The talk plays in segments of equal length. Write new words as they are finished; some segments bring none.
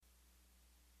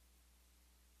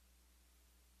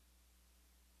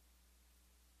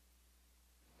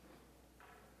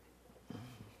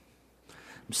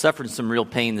I'm suffering some real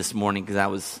pain this morning because I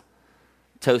was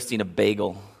toasting a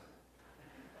bagel.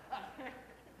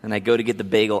 And I go to get the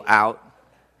bagel out,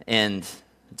 and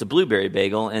it's a blueberry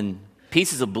bagel, and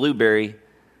pieces of blueberry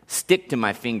stick to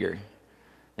my finger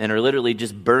and are literally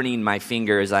just burning my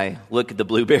finger as I look at the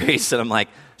blueberries, and I'm like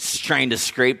trying to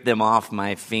scrape them off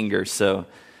my finger. So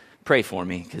pray for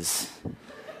me because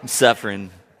I'm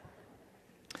suffering.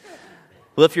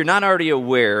 Well, if you're not already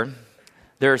aware,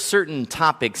 there are certain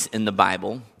topics in the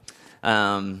Bible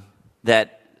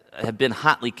that have been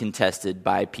hotly contested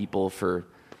by people for,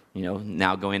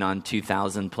 now going on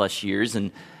 2,000 plus years.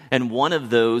 And one of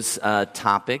those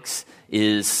topics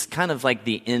is kind of like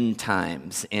the end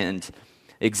times and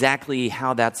exactly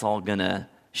how that's all going to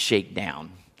shake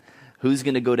down. Who's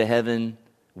going to go to heaven?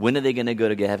 When are they going to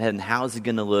go to heaven? How is it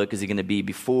going to look? Is it going to be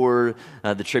before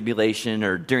the tribulation,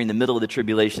 or during the middle of the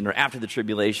tribulation, or after the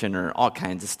tribulation, or all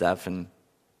kinds of stuff? And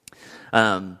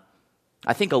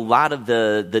I think a lot of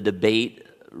the debate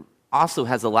also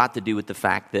has a lot to do with the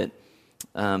fact that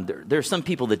there are some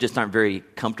people that just aren't very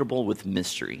comfortable with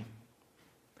mystery.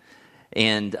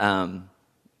 And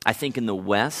I think in the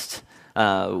West,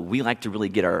 we like to really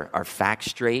get our facts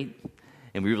straight,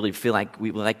 and we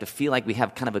like to feel like we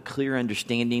have kind of a clear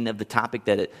understanding of the topic,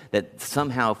 that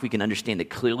somehow if we can understand it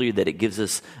clearly, that it gives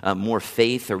us more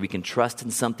faith, or we can trust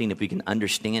in something if we can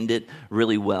understand it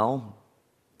really well.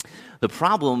 The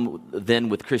problem then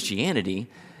with Christianity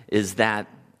is that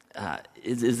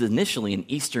is initially an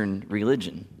Eastern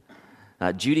religion.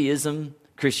 Judaism,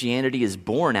 Christianity is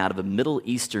born out of a Middle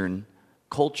Eastern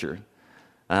culture,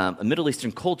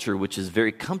 which is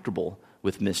very comfortable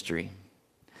with mystery.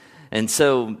 And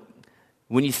so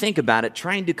when you think about it,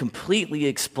 trying to completely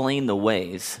explain the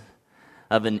ways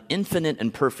of an infinite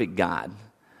and perfect God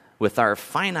with our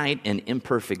finite and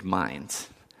imperfect minds,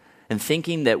 and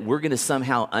thinking that we're going to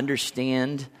somehow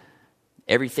understand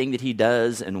everything that he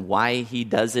does and why he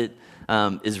does it,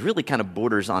 is really kind of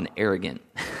borders on arrogant.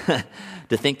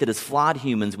 To think that as flawed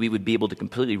humans, we would be able to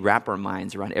completely wrap our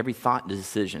minds around every thought and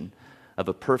decision of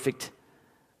a perfect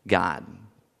God.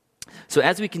 So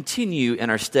as we continue in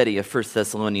our study of 1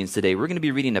 Thessalonians today, we're going to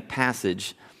be reading a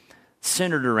passage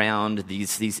centered around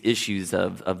these issues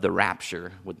of the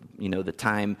rapture, with, the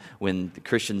time when the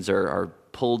Christians are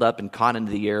pulled up and caught into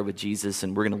the air with Jesus,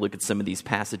 and we're going to look at some of these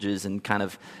passages and kind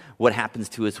of what happens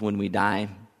to us when we die.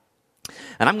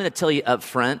 And I'm going to tell you up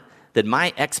front that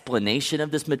my explanation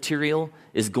of this material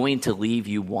is going to leave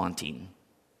you wanting.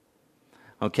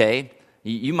 Okay?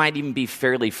 You might even be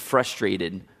fairly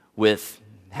frustrated with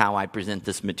how I present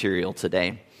this material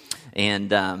today. And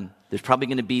there's probably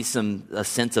going to be a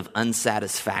sense of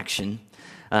unsatisfaction.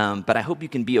 But I hope you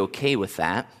can be okay with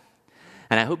that.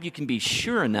 And I hope you can be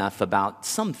sure enough about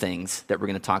some things that we're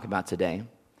going to talk about today,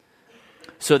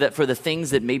 so that for the things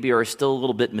that maybe are still a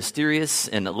little bit mysterious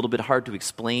and a little bit hard to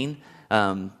explain,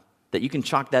 that you can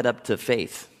chalk that up to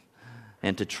faith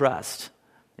and to trust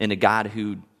in a God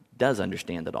who does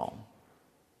understand it all.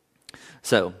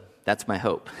 So that's my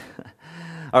hope.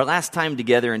 Our last time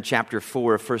together in chapter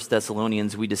 4 of 1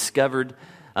 Thessalonians, we discovered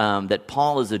that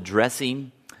Paul is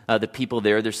addressing the people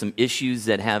there. There's some issues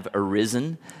that have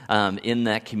arisen in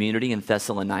that community in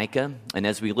Thessalonica. And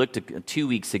as we looked at 2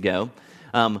 weeks ago,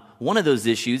 one of those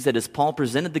issues that as Paul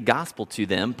presented the gospel to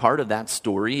them, part of that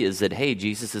story is that, hey,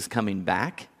 Jesus is coming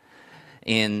back.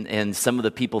 And some of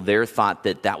the people there thought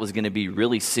that was going to be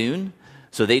really soon.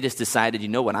 So they just decided, you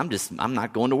know what, I'm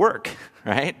not going to work,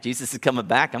 right? Jesus is coming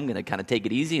back. I'm going to kind of take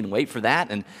it easy and wait for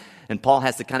that. And Paul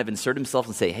has to kind of insert himself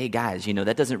and say, hey, guys,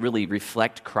 that doesn't really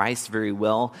reflect Christ very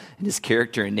well and his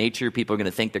character and nature. People are going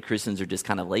to think that Christians are just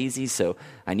kind of lazy. So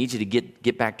I need you to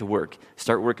get back to work.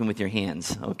 Start working with your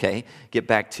hands, okay? Get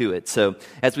back to it. So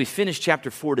as we finish chapter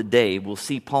 4 today, we'll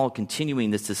see Paul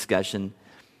continuing this discussion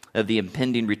of the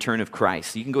impending return of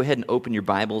Christ. You can go ahead and open your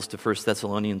Bibles to 1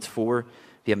 Thessalonians 4.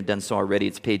 If you haven't done so already,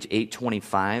 it's page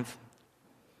 825.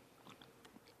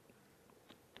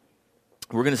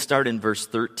 We're going to start in verse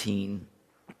 13.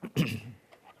 It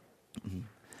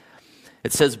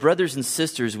says, "Brothers and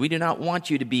sisters, we do not want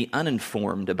you to be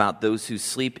uninformed about those who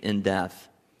sleep in death,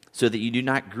 so that you do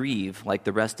not grieve like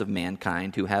the rest of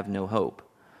mankind who have no hope.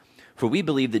 For we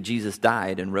believe that Jesus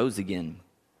died and rose again.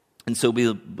 And so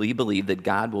we believe that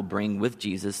God will bring with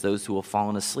Jesus those who have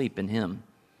fallen asleep in him.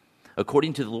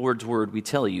 According to the Lord's word, we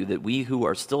tell you that we who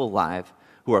are still alive,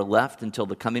 who are left until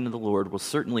the coming of the Lord, will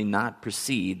certainly not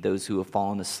precede those who have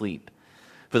fallen asleep.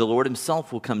 For the Lord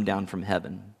himself will come down from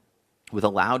heaven with a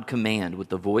loud command, with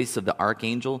the voice of the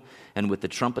archangel, and with the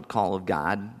trumpet call of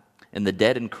God, and the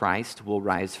dead in Christ will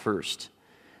rise first.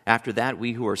 After that,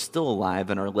 we who are still alive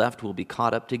and are left will be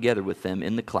caught up together with them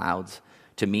in the clouds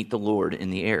to meet the Lord in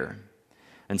the air.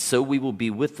 And so we will be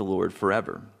with the Lord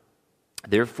forever.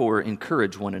 Therefore,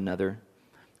 encourage one another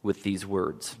with these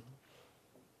words.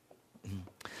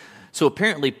 So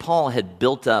apparently, Paul had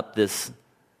built up this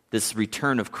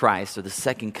return of Christ, or the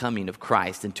second coming of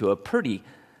Christ, into a pretty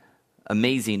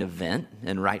amazing event,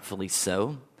 and rightfully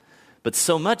so. But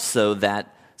so much so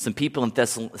that some people in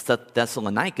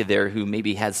Thessalonica there who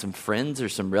maybe had some friends or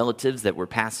some relatives that were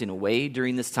passing away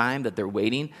during this time that they're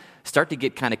waiting, start to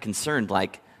get kind of concerned,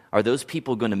 like, are those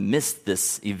people going to miss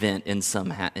this event in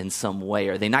some way?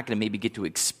 Are they not going to maybe get to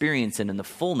experience it in the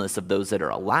fullness of those that are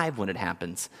alive when it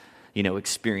happens,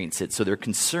 experience it? So they're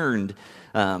concerned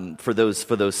for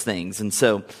those things. And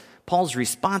so Paul's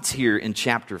response here in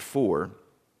chapter 4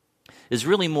 is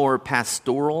really more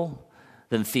pastoral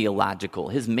than theological.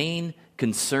 His main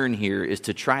concern here is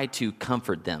to try to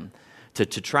comfort them, to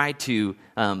try to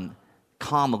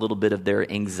calm a little bit of their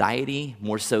anxiety,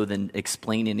 more so than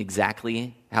explaining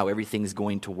exactly how everything's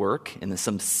going to work in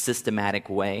some systematic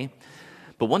way.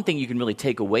 But one thing you can really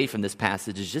take away from this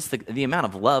passage is just the amount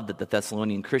of love that the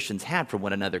Thessalonian Christians had for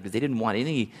one another, because they didn't want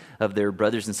any of their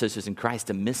brothers and sisters in Christ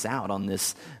to miss out on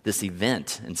this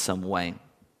event in some way.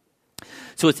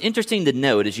 So it's interesting to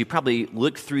note, as you probably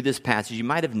look through this passage, you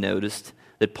might have noticed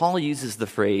that Paul uses the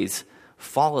phrase,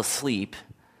 fall asleep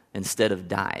instead of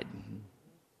died.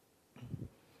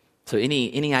 So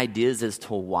any ideas as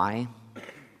to why?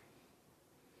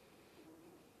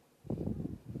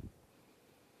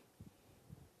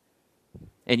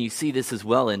 And you see this as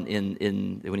well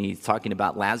in when he's talking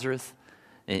about Lazarus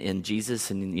and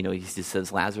Jesus, and he just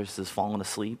says Lazarus has fallen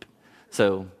asleep.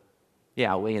 So,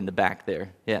 yeah, way in the back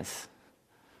there. Yes.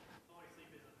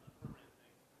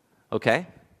 Okay.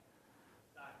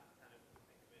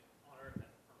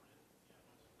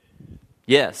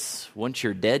 Yes, once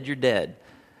you're dead, you're dead.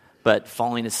 But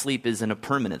falling asleep isn't a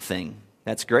permanent thing.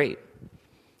 That's great.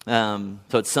 So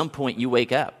at some point you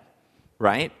wake up,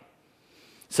 right?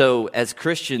 So as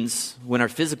Christians, when our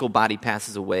physical body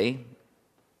passes away,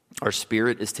 our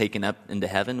spirit is taken up into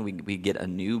heaven. We get a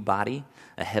new body,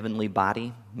 a heavenly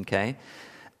body, okay?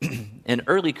 And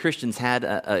early Christians had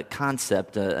a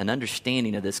concept, an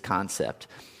understanding of this concept.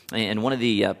 And one of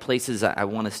the places I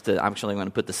want us to, actually I'm going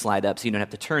to put the slide up so you don't have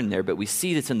to turn there, but we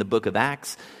see this in the book of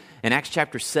Acts. In Acts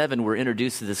chapter 7, we're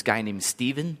introduced to this guy named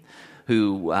Stephen,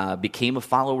 who became a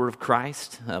follower of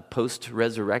Christ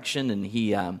post-resurrection, and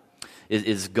he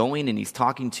is going and he's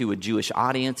talking to a Jewish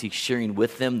audience. He's sharing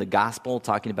with them the gospel,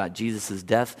 talking about Jesus'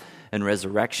 death and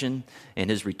resurrection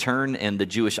and his return, and the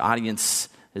Jewish audience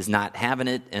is not having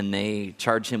it, and they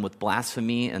charge him with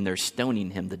blasphemy, and they're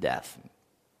stoning him to death.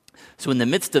 So in the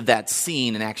midst of that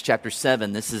scene in Acts chapter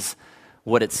 7, this is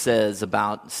what it says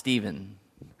about Stephen.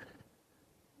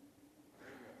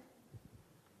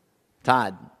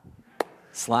 Todd,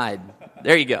 slide.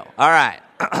 There you go. All right.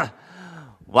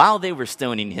 While they were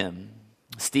stoning him,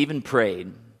 Stephen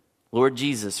prayed, Lord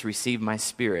Jesus, receive my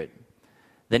spirit.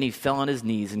 Then he fell on his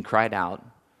knees and cried out,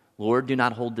 Lord, do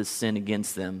not hold this sin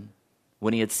against them.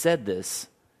 When he had said this,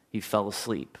 he fell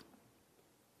asleep.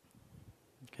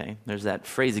 Okay, there's that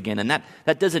phrase again. And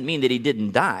that doesn't mean that he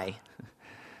didn't die.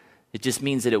 It just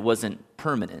means that it wasn't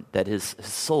permanent, that his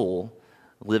soul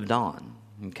lived on.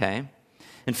 Okay?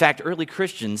 In fact, early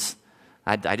Christians,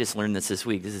 I just learned this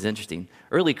week. This is interesting.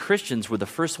 Early Christians were the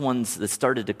first ones that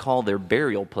started to call their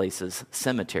burial places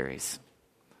cemeteries.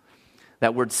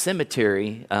 That word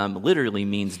cemetery literally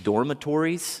means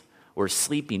dormitories or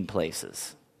sleeping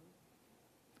places.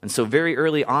 And so very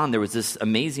early on, there was this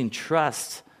amazing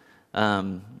trust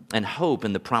and hope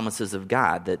in the promises of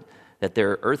God that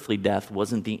their earthly death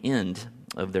wasn't the end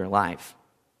of their life.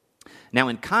 Now,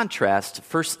 in contrast,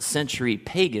 first century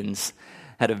pagans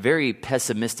had a very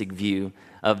pessimistic view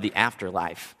of the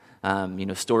afterlife.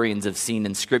 Historians have seen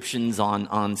inscriptions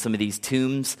on some of these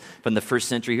tombs from the first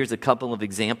century. Here's a couple of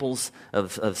examples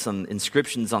of some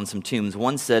inscriptions on some tombs.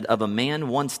 One said, of a man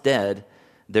once dead,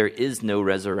 there is no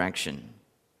resurrection.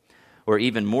 Or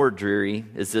even more dreary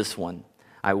is this one.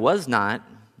 I was not,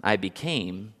 I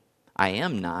became, I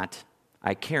am not,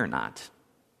 I care not.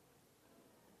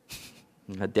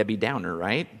 A Debbie Downer,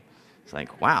 right? It's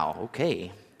like, wow,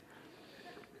 okay.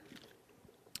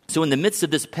 So in the midst of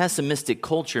this pessimistic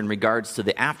culture in regards to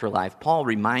the afterlife, Paul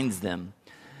reminds them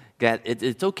that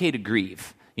it's okay to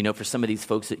grieve, for some of these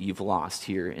folks that you've lost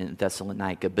here in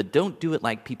Thessalonica, but don't do it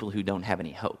like people who don't have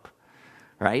any hope,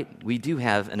 right? We do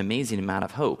have an amazing amount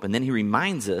of hope. And then he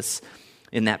reminds us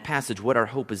in that passage what our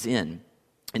hope is in.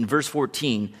 In verse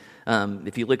 14,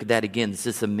 if you look at that again, it's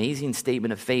this amazing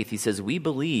statement of faith. He says, we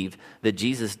believe that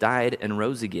Jesus died and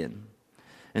rose again.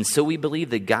 And so we believe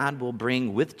that God will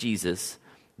bring with Jesus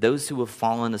those who have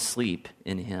fallen asleep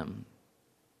in him.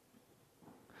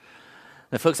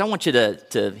 Now, folks, I want you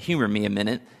to humor me a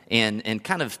minute and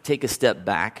kind of take a step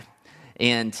back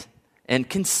and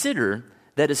consider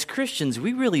that as Christians,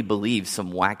 we really believe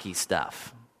some wacky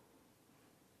stuff.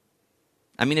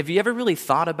 I mean, have you ever really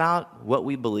thought about what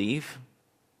we believe?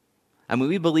 I mean,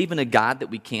 we believe in a God that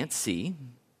we can't see,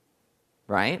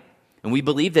 right? And we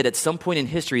believe that at some point in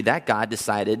history, that God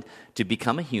decided to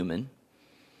become a human.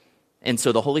 And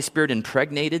so the Holy Spirit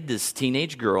impregnated this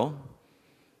teenage girl.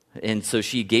 And so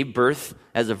she gave birth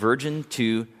as a virgin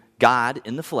to God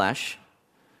in the flesh,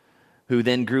 who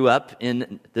then grew up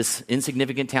in this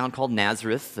insignificant town called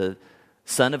Nazareth, the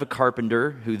son of a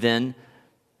carpenter, who then,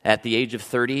 at the age of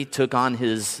 30, took on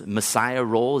his Messiah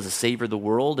role as a savior of the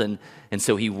world. And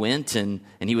so he went and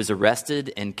he was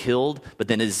arrested and killed, but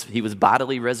then he was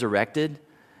bodily resurrected.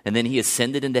 And then he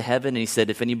ascended into heaven, and he said,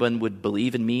 if anyone would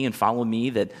believe in me and follow me,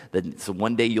 that so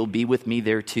one day you'll be with me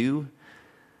there too.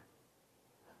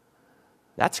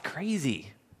 That's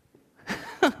crazy.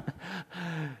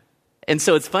 And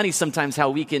so it's funny sometimes how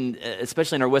we can,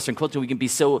 especially in our Western culture, we can be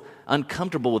so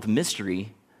uncomfortable with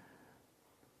mystery.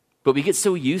 But we get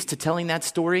so used to telling that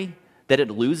story that it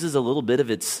loses a little bit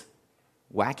of its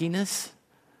wackiness,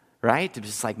 right? It's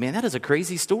just like, man, that is a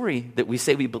crazy story that we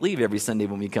say we believe every Sunday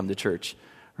when we come to church,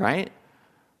 right?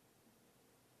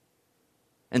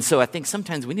 And so I think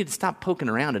sometimes we need to stop poking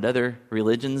around at other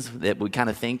religions that we kind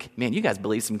of think, man, you guys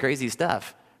believe some crazy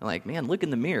stuff. I'm like, man, look in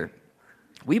the mirror.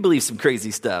 We believe some crazy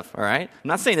stuff, all right? I'm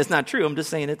not saying it's not true. I'm just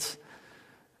saying it's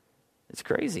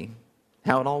crazy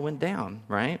how it all went down,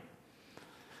 right?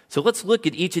 So let's look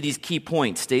at each of these key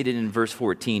points stated in verse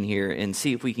 14 here and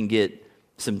see if we can get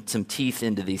some teeth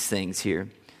into these things here.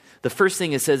 The first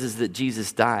thing it says is that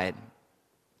Jesus died.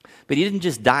 But he didn't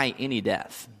just die any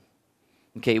death.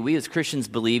 Okay, we as Christians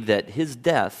believe that his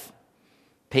death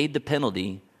paid the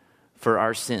penalty for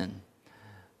our sin.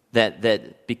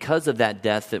 That because of that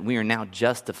death that we are now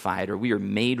justified or we are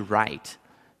made right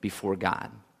before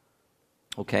God.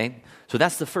 Okay? So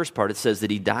that's the first part. It says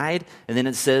that he died, and then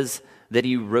it says that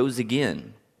he rose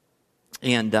again.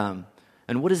 And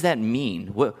what does that mean?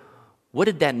 What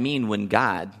did that mean when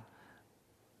God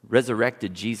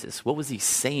resurrected Jesus? What was he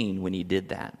saying when he did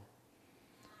that?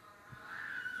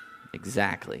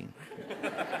 Exactly.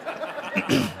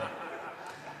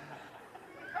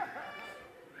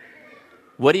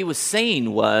 What he was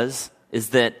saying is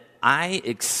that I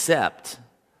accept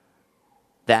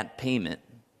that payment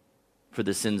for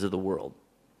the sins of the world.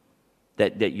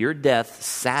 That your death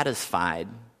satisfied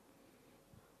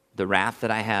the wrath that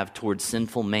I have towards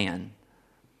sinful man,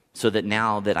 so that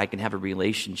now that I can have a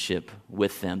relationship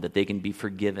with them, that they can be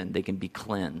forgiven, they can be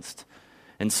cleansed.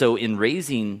 And so in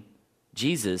raising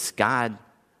Jesus, God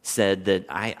said that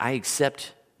I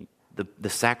accept the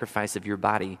sacrifice of your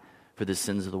body for the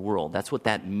sins of the world. That's what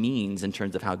that means in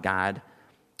terms of how God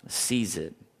sees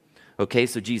it. Okay,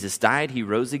 so Jesus died, he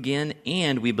rose again,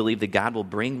 and we believe that God will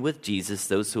bring with Jesus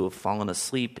those who have fallen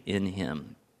asleep in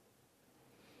him.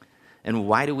 And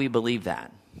why do we believe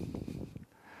that?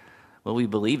 Well, we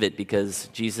believe it because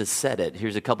Jesus said it.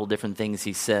 Here's a couple different things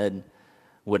he said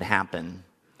would happen.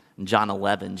 In John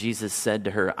 11, Jesus said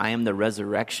to her, I am the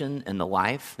resurrection and the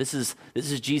life. This is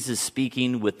Jesus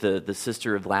speaking with the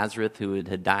sister of Lazarus who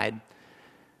had died.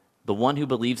 The one who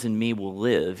believes in me will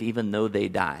live even though they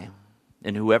die.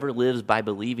 And whoever lives by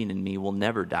believing in me will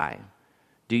never die.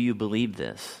 Do you believe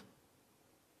this?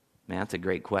 Man, that's a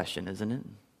great question, isn't it?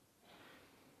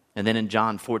 And then in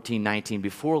John 14:19,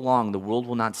 before long the world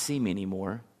will not see me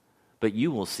anymore, but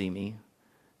you will see me.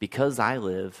 Because I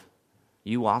live,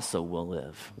 you also will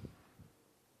live.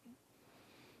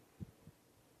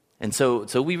 And so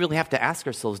we really have to ask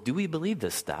ourselves, do we believe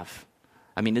this stuff?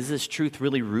 I mean, is this truth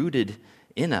really rooted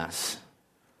in us?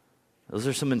 Those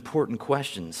are some important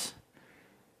questions.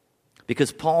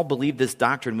 Because Paul believed this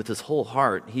doctrine with his whole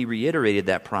heart, he reiterated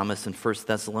that promise in 1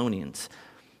 Thessalonians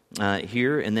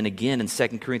here, and then again in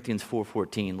 2 Corinthians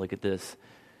 4:14. Look at this.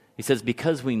 He says,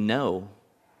 because we know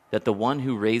that the one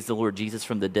who raised the Lord Jesus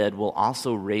from the dead will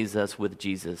also raise us with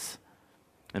Jesus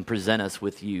and present us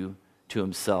with you to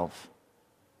himself.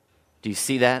 Do you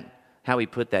see that? How he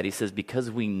put that? He says, because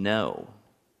we know.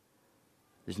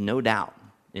 There's no doubt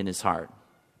in his heart.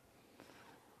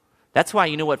 That's why,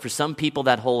 you know what, for some people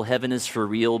that whole Heaven is for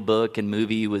Real book and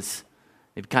movie was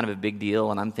kind of a big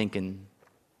deal. And I'm thinking,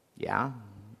 yeah,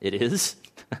 it is.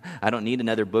 I don't need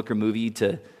another book or movie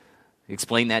to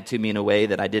explain that to me in a way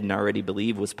that I didn't already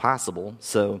believe was possible.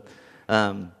 So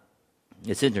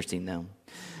it's interesting, though.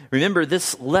 Remember,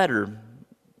 this letter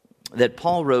that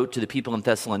Paul wrote to the people in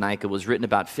Thessalonica was written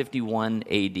about 51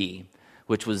 AD,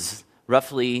 which was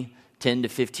roughly 10 to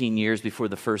 15 years before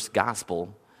the first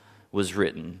gospel was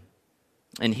written.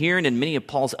 And here and in many of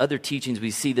Paul's other teachings,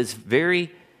 we see this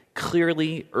very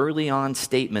clearly early on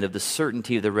statement of the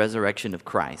certainty of the resurrection of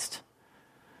Christ.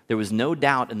 There was no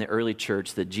doubt in the early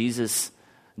church that Jesus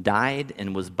died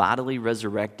and was bodily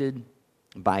resurrected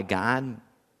by God,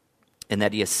 and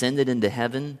that he ascended into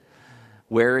heaven,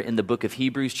 where in the book of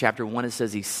Hebrews chapter 1 it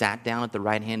says he sat down at the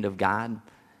right hand of God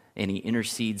and he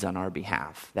intercedes on our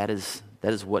behalf. That is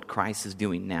what Christ is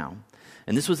doing now.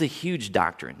 And this was a huge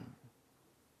doctrine.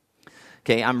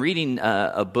 Okay, I'm reading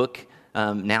a book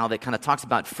now that kind of talks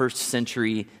about first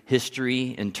century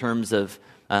history in terms of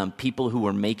people who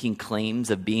were making claims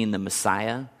of being the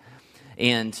Messiah.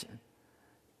 And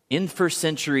in first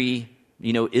century,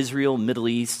 Israel, Middle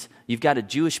East, you've got a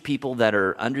Jewish people that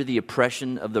are under the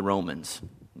oppression of the Romans,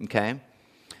 okay?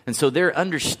 And so their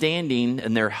understanding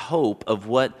and their hope of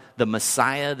what the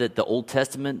Messiah that the Old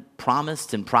Testament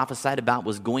promised and prophesied about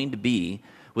was going to be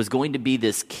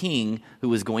this king who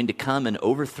was going to come and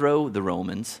overthrow the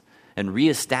Romans and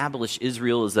reestablish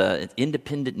Israel as an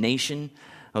independent nation,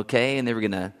 okay? And they were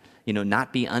going to,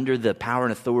 not be under the power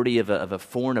and authority of a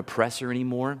foreign oppressor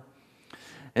anymore.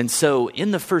 And so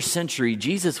in the first century,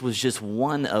 Jesus was just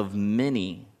one of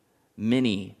many,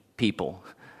 many people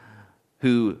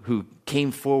who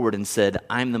came forward and said,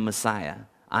 I'm the Messiah.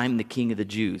 I'm the King of the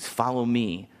Jews. Follow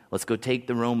me. Let's go take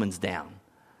the Romans down.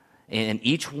 And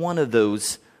each one of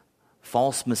those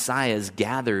false messiahs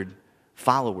gathered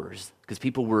followers because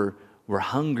people were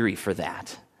hungry for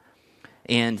that.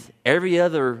 And every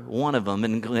other one of them,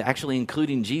 and actually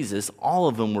including Jesus, all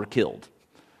of them were killed.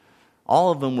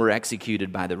 All of them were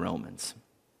executed by the Romans.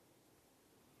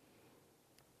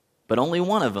 But only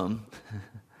one of them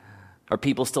are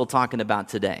people still talking about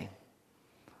today,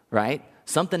 right?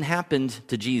 Something happened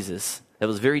to Jesus that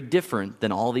was very different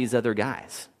than all these other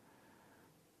guys.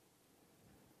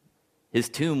 His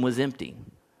tomb was empty.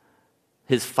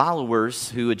 His followers,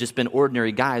 who had just been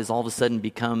ordinary guys, all of a sudden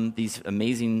become these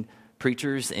amazing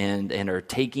preachers and are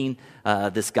taking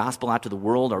this gospel out to the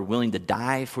world, are willing to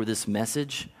die for this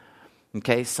message.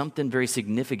 Okay, something very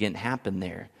significant happened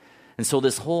there. And so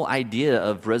this whole idea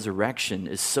of resurrection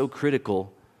is so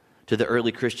critical to the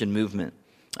early Christian movement.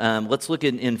 Let's look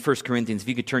in 1 Corinthians. If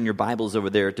you could turn your Bibles over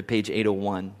there to page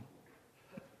 801.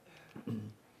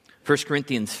 1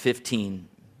 Corinthians 15.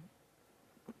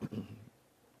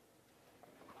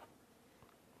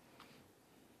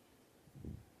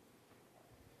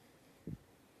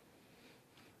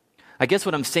 I guess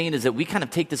what I'm saying is that we kind of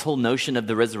take this whole notion of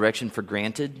the resurrection for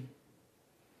granted.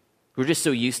 We're just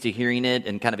so used to hearing it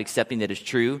and kind of accepting that it's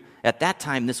true. At that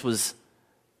time, this was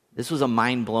a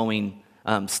mind-blowing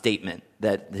statement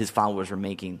that his followers were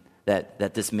making,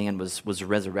 that this man was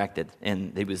resurrected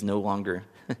and he was no longer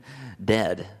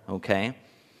dead, okay?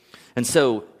 And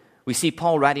so we see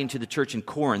Paul writing to the church in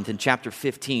Corinth in chapter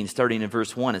 15, starting in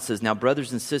verse 1. It says, "Now,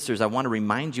 brothers and sisters, I want to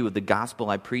remind you of the gospel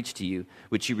I preached to you,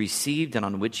 which you received and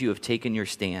on which you have taken your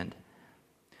stand.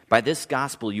 By this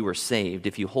gospel you are saved,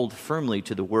 if you hold firmly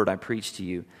to the word I preached to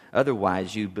you.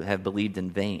 Otherwise you have believed in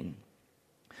vain.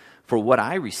 For what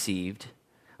I received,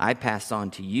 I passed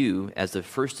on to you as of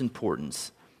first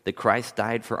importance, that Christ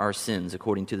died for our sins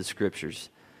according to the Scriptures,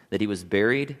 that he was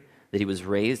buried, that he was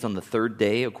raised on the third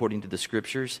day according to the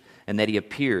Scriptures, and that he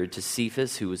appeared to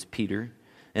Cephas, who was Peter,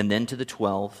 and then to the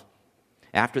 12.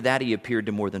 After that he appeared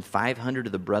to more than 500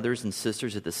 of the brothers and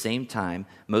sisters at the same time,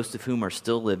 most of whom are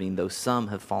still living, though some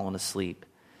have fallen asleep.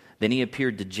 Then he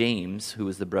appeared to James, who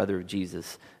was the brother of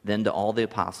Jesus, then to all the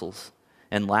apostles,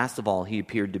 and last of all he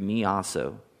appeared to me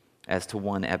also, as to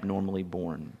one abnormally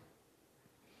born."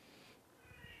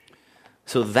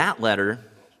 So that letter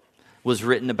was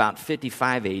written about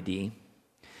 55 AD,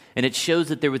 and it shows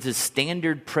that there was a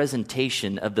standard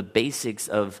presentation of the basics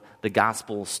of the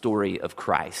gospel story of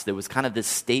Christ. There was kind of this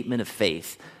statement of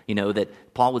faith,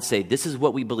 that Paul would say, this is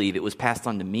what we believe. It was passed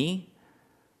on to me,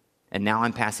 and now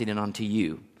I'm passing it on to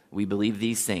you. We believe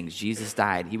these things. Jesus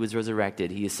died. He was resurrected.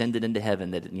 He ascended into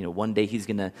heaven, that one day he's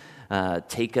going to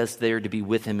take us there to be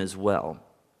with him as well.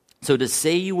 So to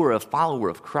say you were a follower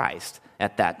of Christ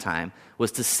at that time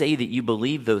was to say that you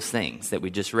believe those things that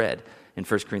we just read in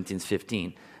 1 Corinthians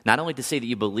 15. Not only to say that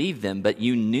you believe them, but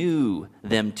you knew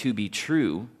them to be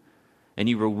true, and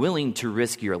you were willing to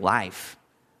risk your life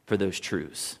for those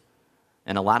truths.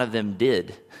 And a lot of them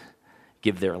did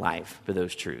give their life for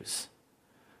those truths.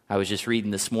 I was just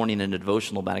reading this morning in a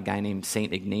devotional about a guy named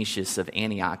St. Ignatius of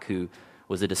Antioch, who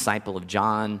was a disciple of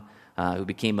John, who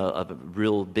became a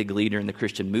real big leader in the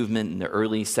Christian movement in the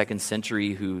early 2nd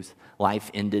century, whose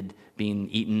life ended being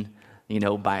eaten,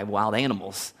 by wild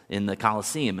animals in the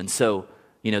Colosseum. And so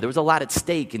there was a lot at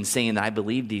stake in saying that I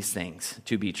believe these things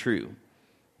to be true,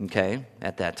 okay,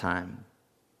 at that time.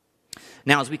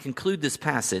 Now, as we conclude this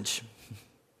passage,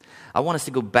 I want us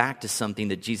to go back to something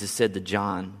that Jesus said to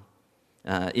John,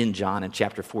 in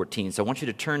chapter 14. So I want you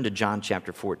to turn to John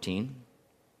chapter 14,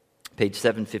 page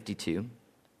 752.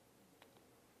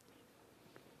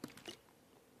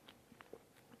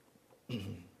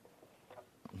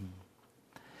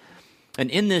 And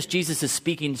in this, Jesus is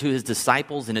speaking to his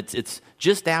disciples, and it's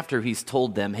just after he's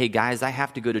told them, hey guys, I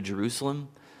have to go to Jerusalem.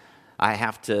 I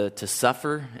have to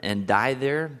suffer and die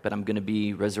there, but I'm going to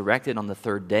be resurrected on the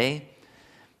third day.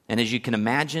 And as you can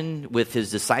imagine, with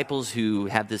his disciples who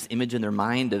have this image in their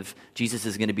mind of Jesus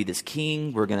is going to be this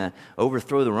king, we're going to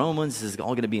overthrow the Romans, this is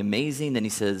all going to be amazing. Then he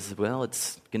says, well,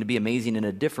 it's going to be amazing in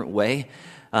a different way.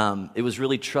 It was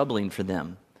really troubling for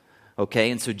them.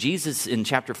 Okay, and so Jesus in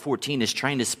chapter 14 is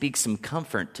trying to speak some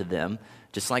comfort to them,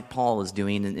 just like Paul is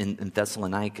doing in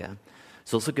Thessalonica.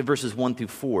 So let's look at verses 1 through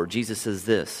 4. Jesus says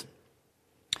this.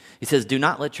 He says, do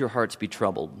not let your hearts be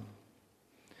troubled.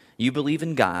 You believe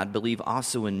in God, believe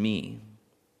also in me.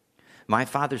 My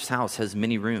Father's house has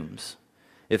many rooms.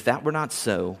 If that were not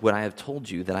so, would I have told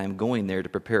you that I am going there to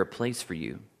prepare a place for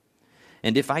you?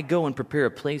 And if I go and prepare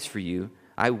a place for you,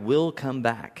 I will come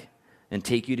back and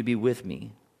take you to be with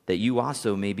me, that you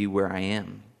also may be where I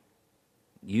am.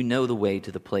 You know the way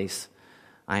to the place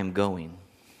I am going.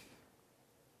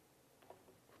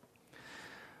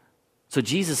 So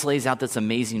Jesus lays out this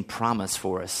amazing promise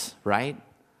for us, right?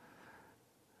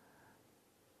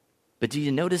 But do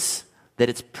you notice that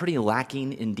it's pretty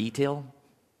lacking in detail?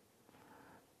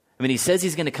 I mean, he says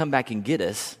he's going to come back and get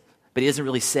us, but he doesn't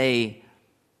really say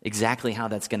exactly how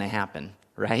that's going to happen,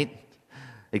 right?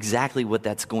 Exactly what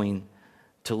that's going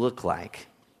to look like.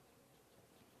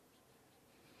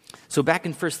 So back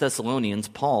in 1 Thessalonians,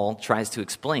 Paul tries to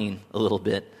explain a little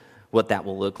bit what that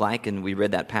will look like, and we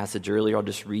read that passage earlier. I'll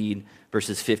just read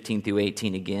verses 15 through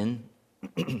 18 again.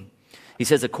 He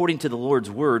says, according to the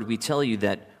Lord's word, we tell you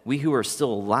that we who are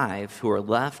still alive, who are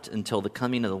left until the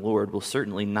coming of the Lord, will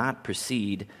certainly not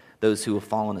precede those who have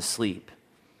fallen asleep.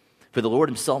 For the Lord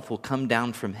himself will come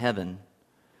down from heaven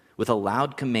with a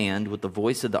loud command, with the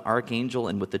voice of the archangel,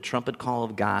 and with the trumpet call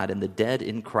of God, and the dead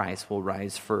in Christ will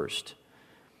rise first.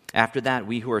 After that,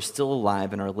 we who are still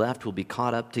alive and are left will be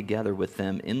caught up together with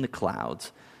them in the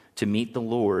clouds to meet the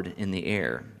Lord in the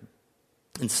air.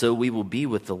 And so we will be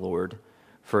with the Lord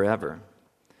forever.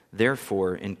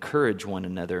 Therefore, encourage one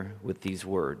another with these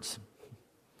words.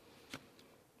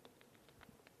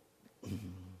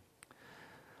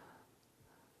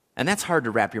 And that's hard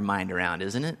to wrap your mind around,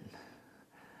 isn't it?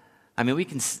 I mean, we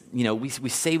can, we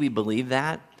say we believe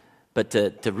that, but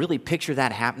to really picture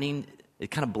that happening, it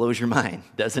kind of blows your mind,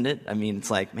 doesn't it? I mean, it's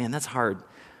like, man, that's hard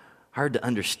to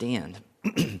understand.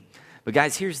 But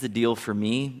guys, here's the deal for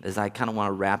me, as I kind of want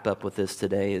to wrap up with this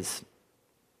today, is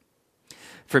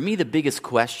for me, the biggest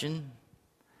question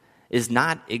is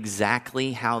not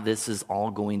exactly how this is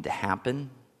all going to happen.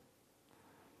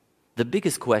 The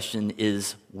biggest question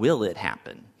is, will it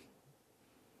happen?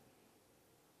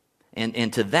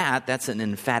 And to that's an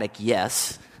emphatic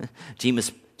yes.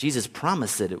 Jesus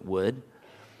promised that it would.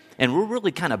 And we're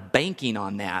really kind of banking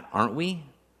on that, aren't we?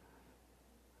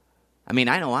 I mean,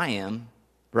 I know I am,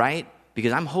 right?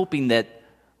 Because I'm hoping that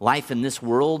life in this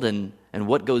world and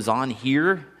what goes on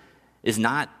here is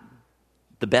not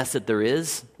the best that there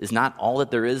is not all that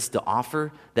there is to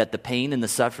offer, that the pain and the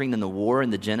suffering and the war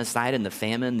and the genocide and the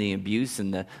famine, the abuse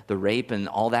and the rape and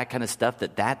all that kind of stuff,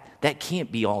 that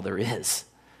can't be all there is.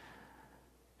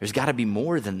 There's got to be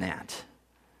more than that.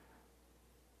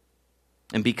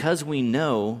 And because we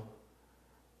know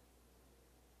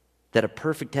that a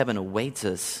perfect heaven awaits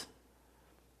us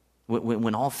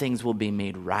when all things will be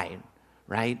made right?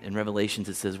 In Revelations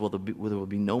it says, well, there will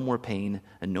be no more pain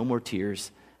and no more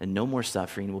tears and no more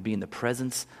suffering. We'll be in the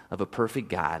presence of a perfect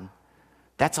God.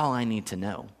 That's all I need to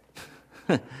know.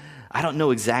 I don't know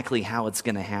exactly how it's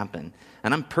going to happen.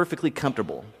 And I'm perfectly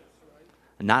comfortable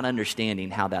not understanding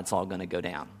how that's all going to go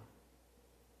down.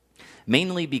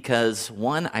 Mainly because,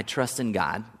 one, I trust in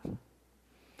God.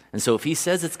 And so if he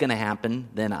says it's going to happen,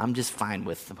 then I'm just fine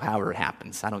with however it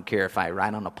happens. I don't care if I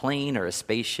ride on a plane or a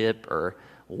spaceship or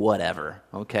whatever,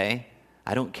 okay?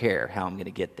 I don't care how I'm going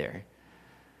to get there.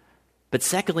 But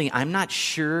secondly, I'm not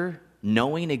sure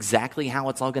knowing exactly how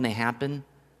it's all going to happen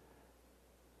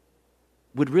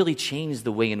would really change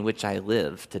the way in which I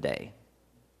live today.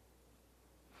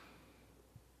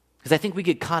 Because I think we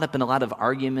get caught up in a lot of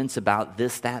arguments about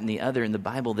this, that, and the other in the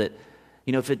Bible that,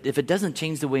 if it doesn't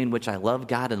change the way in which I love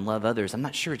God and love others, I'm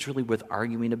not sure it's really worth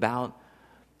arguing about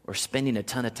or spending a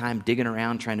ton of time digging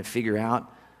around trying to figure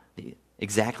out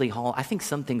exactly how. I think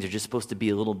some things are just supposed to be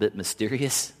a little bit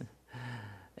mysterious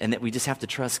and that we just have to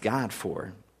trust God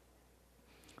for.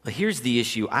 But here's the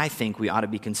issue I think we ought to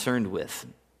be concerned with.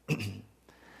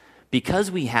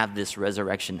 Because we have this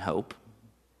resurrection hope,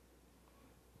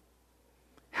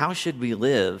 how should we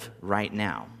live right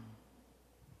now?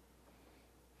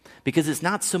 Because it's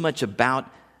not so much about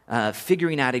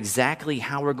figuring out exactly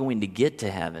how we're going to get to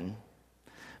heaven,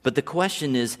 but the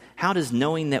question is, how does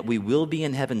knowing that we will be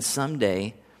in heaven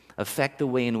someday affect the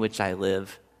way in which I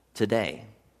live today?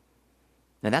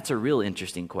 Now, that's a real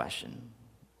interesting question.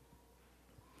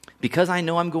 Because I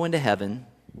know I'm going to heaven,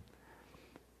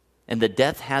 and the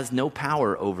death has no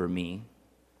power over me,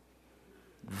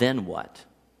 then what?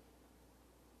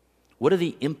 What are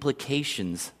the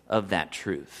implications of that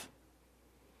truth?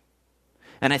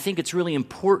 And I think it's really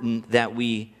important that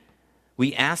we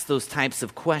ask those types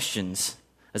of questions.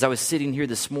 As I was sitting here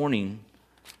this morning,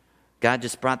 God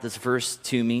just brought this verse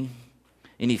to me.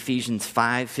 In Ephesians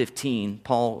 5:15,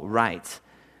 Paul writes,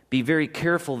 "Be very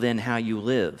careful then how you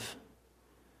live,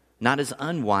 not as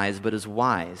unwise but as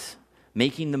wise,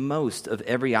 making the most of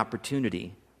every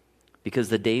opportunity, because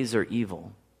the days are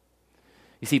evil."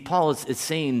 You see, Paul is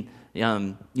saying,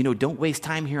 don't waste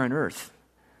time here on earth.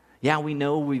 Yeah, we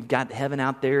know we've got heaven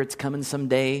out there. It's coming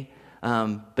someday.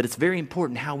 But it's very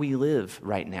important how we live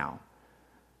right now,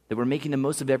 that we're making the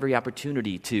most of every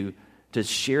opportunity to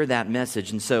share that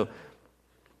message. And so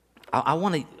I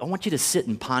want you to sit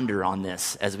and ponder on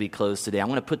this as we close today. I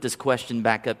want to put this question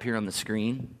back up here on the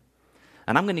screen.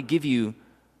 And I'm going to give you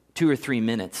 2 or 3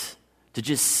 minutes to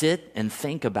just sit and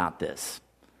think about this.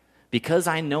 Because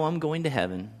I know I'm going to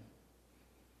heaven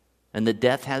and the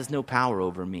death has no power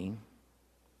over me,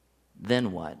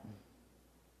 then what?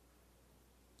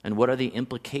 And what are the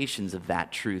implications of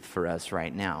that truth for us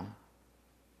right now?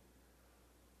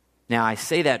 Now, I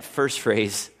say that first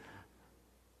phrase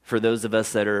for those of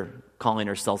us that are calling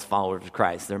ourselves followers of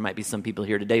Christ. There might be some people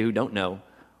here today who don't know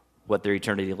what their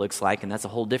eternity looks like, and that's a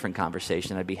whole different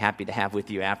conversation I'd be happy to have with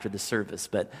you after the service.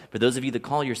 But for those of you that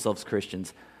call yourselves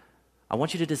Christians, I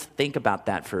want you to just think about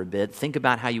that for a bit. Think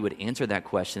about how you would answer that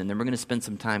question, and then we're going to spend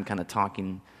some time kind of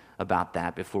talking about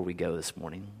that before we go this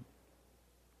morning.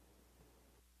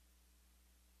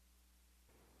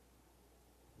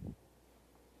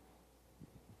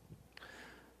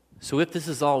 So if this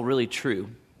is all really true,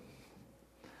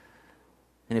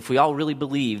 and if we all really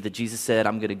believe that Jesus said,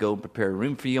 "I'm going to go and prepare a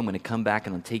room for you, I'm going to come back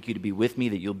and I'll take you to be with me,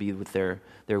 that you'll be there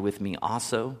with me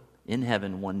also in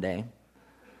heaven one day,"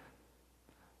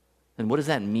 then what does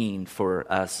that mean for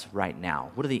us right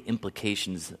now? What are the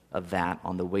implications of that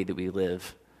on the way that we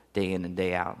live day in and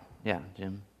day out? Yeah,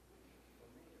 Jim?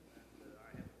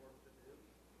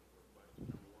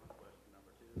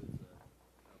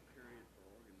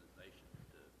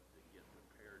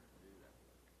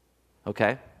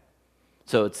 Okay.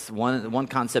 So it's one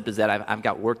concept is that I've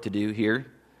got work to do here,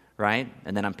 right?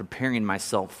 And then I'm preparing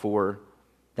myself for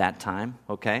that time.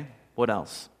 Okay. What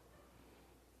else?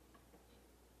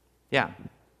 Yeah. What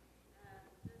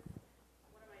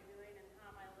am I doing and how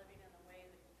am I living in a way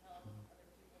that can tell other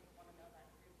people who want to know that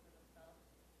truth for themselves?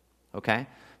 Okay.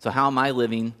 So how am I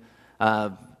living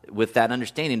with that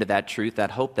understanding of that truth,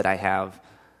 that hope that I have,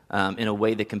 in a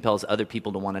way that compels other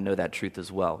people to want to know that truth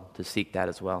as well, to seek that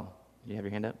as well? Do you have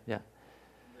your hand up? Yeah.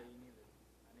 I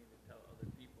need to tell other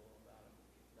people about him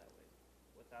that way,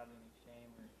 without any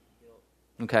shame or guilt.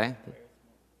 Okay.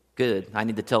 Good. I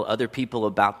need to tell other people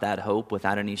about that hope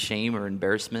without any shame or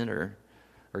embarrassment or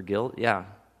guilt. Yeah.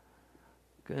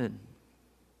 Good.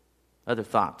 Other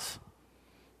thoughts?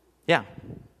 Yeah. We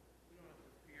don't have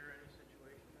to fear any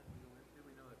situation that we go into.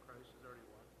 We know that Christ has already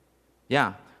won.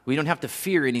 Yeah. We don't have to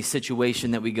fear any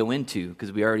situation that we go into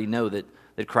because we already know that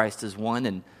Christ has won.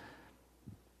 And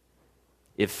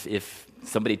if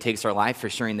somebody takes our life for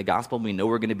sharing the gospel, we know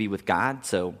we're going to be with God.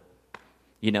 So,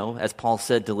 as Paul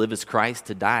said, to live is Christ,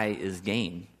 to die is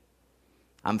gain.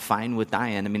 I'm fine with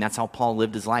dying. I mean, that's how Paul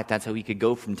lived his life. That's how he could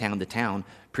go from town to town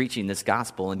preaching this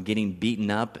gospel and getting beaten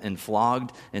up and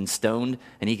flogged and stoned.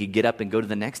 And he could get up and go to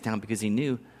the next town because he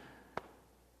knew,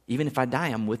 even if I die,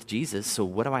 I'm with Jesus. So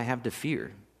what do I have to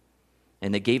fear?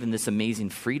 And it gave him this amazing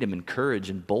freedom and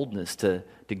courage and boldness to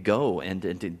go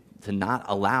and to not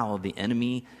allow the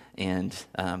enemy and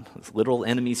literal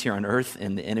enemies here on earth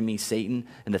and the enemy Satan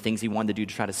and the things he wanted to do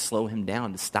to try to slow him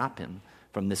down, to stop him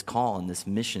from this call and this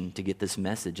mission to get this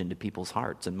message into people's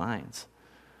hearts and minds.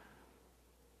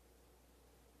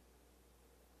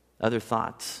 Other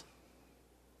thoughts?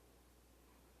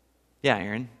 Yeah,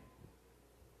 Aaron?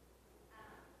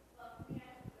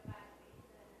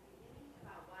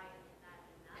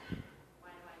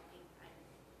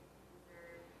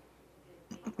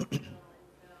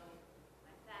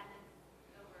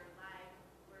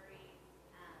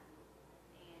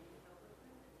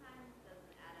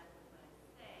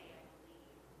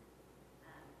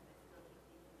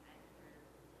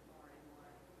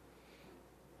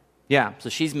 Yeah, so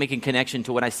she's making connection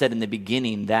to what I said in the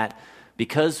beginning, that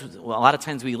because a lot of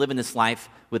times we live in this life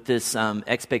with this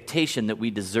expectation that we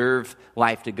deserve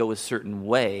life to go a certain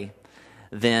way,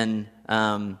 then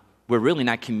we're really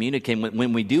not communicating.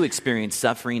 When we do experience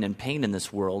suffering and pain in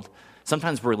this world,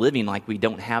 sometimes we're living like we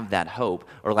don't have that hope,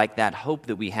 or like that hope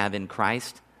that we have in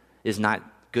Christ is not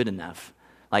good enough.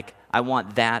 Like, I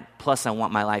want that, plus I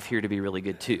want my life here to be really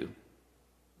good too.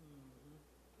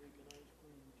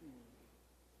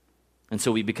 And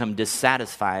so we become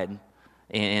dissatisfied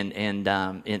and in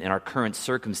our current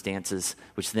circumstances,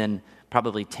 which then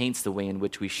probably taints the way in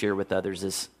which we share with others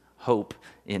this hope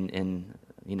in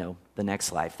the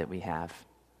next life that we have.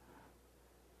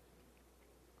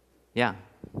 Yeah.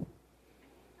 Sometimes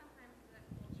the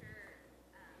culture,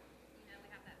 we have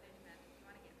that vision that if you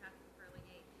want to get past the pearly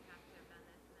gates, you have to have done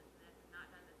this and this and this, and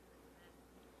not done this and this and this.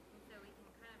 And so we can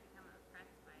kind of become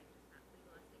oppressed by just that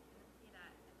legalistic tendency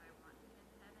that if I want to get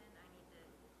into heaven, I need to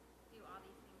do all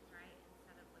these things right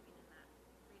instead of living in that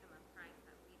freedom of Christ,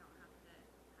 that we don't have to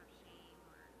have shame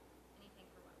or anything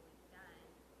for what we've done.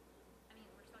 I mean,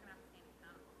 we're still going to have to stand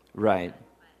accountable. Right.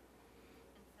 But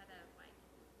instead of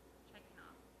checking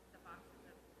off the boxes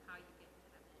of how you get to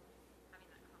heaven,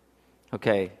 having that confidence.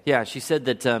 Okay, yeah, she said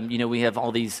that, we have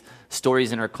all these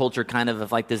stories in our culture kind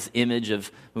of like this image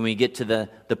of when we get to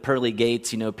the pearly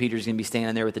gates, Peter's going to be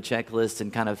standing there with the checklist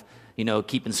and kind of,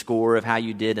 keeping score of how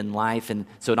you did in life. And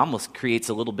so it almost creates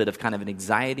a little bit of kind of an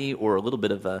anxiety or a little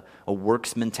bit of a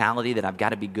works mentality that I've got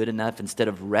to be good enough, instead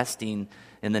of resting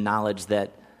in the knowledge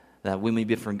that when we've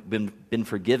been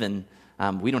forgiven,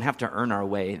 we don't have to earn our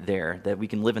way there, that we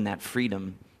can live in that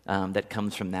freedom that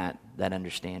comes from that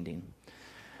understanding.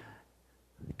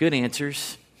 Good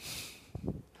answers.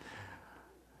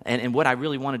 And what I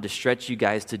really wanted to stretch you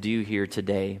guys to do here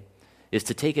today is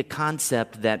to take a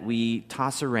concept that we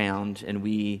toss around and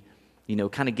we,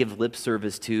 kind of give lip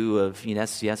service to of,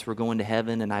 yes, we're going to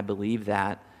heaven, and I believe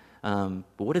that. But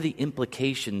what are the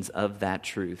implications of that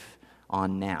truth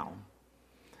on now?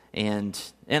 And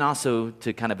also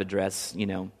to kind of address,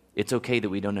 it's okay that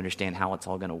we don't understand how it's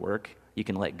all going to work. You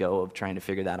can let go of trying to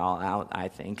figure that all out, I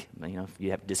think. If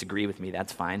you have to disagree with me,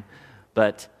 that's fine.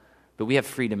 But we have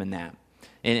freedom in that.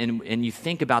 And you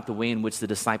think about the way in which the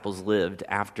disciples lived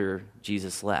after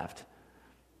Jesus left.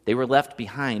 They were left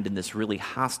behind in this really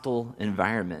hostile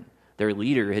environment. Their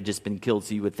leader had just been killed,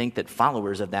 so you would think that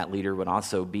followers of that leader would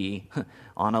also be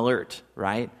on alert,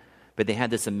 right? But they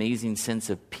had this amazing sense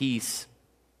of peace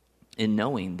in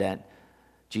knowing that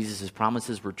Jesus'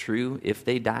 promises were true if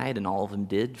they died, and all of them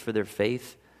did for their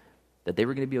faith, that they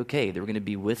were going to be okay. They were going to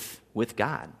be with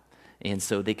God. And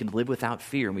so they could live without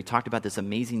fear. And we talked about this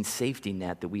amazing safety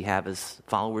net that we have as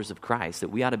followers of Christ, that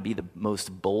we ought to be the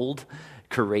most bold,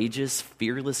 courageous,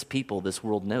 fearless people this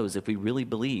world knows if we really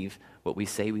believe what we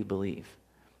say we believe.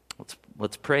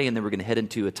 Let's pray, and then we're going to head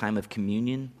into a time of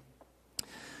communion.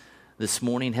 This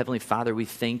morning, Heavenly Father, we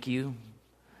thank you,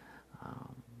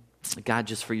 God,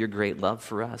 just for your great love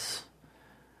for us,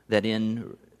 that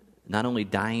in not only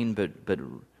dying but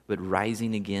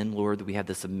rising again, Lord, that we have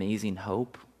this amazing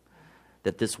hope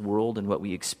that this world and what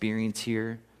we experience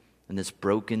here in this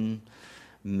broken,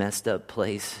 messed up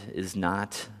place is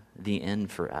not the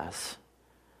end for us.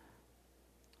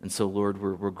 And so, Lord,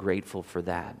 we're grateful for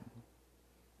that.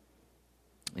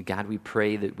 And God, we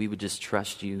pray that we would just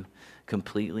trust you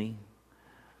completely.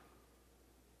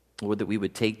 Lord, that we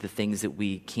would take the things that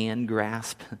we can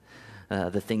grasp,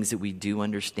 the things that we do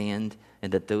understand,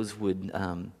 and that those would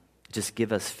just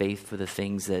give us faith for the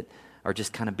things that are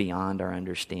just kind of beyond our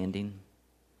understanding.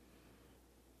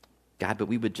 God, but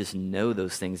we would just know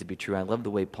those things to be true. I love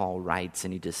the way Paul writes,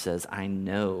 and he just says, I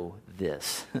know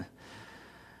this.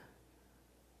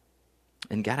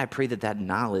 And God, I pray that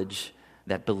knowledge,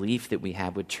 that belief that we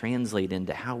have would translate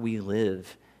into how we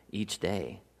live each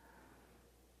day.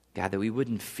 God, that we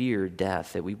wouldn't fear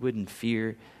death, that we wouldn't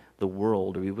fear the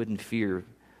world, or we wouldn't fear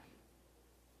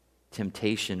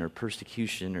temptation or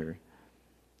persecution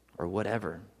or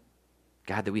whatever.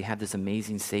 God, that we have this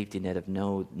amazing safety net of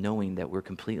knowing that we're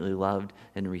completely loved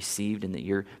and received, and that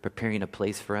you're preparing a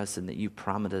place for us, and that you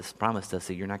promised us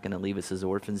that you're not going to leave us as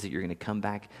orphans, that you're going to come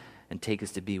back and take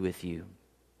us to be with you.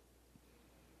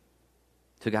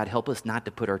 So God, help us not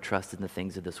to put our trust in the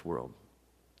things of this world,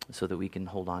 so that we can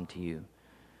hold on to you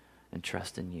and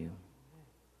trust in you.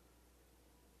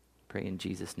 Pray in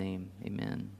Jesus' name, amen.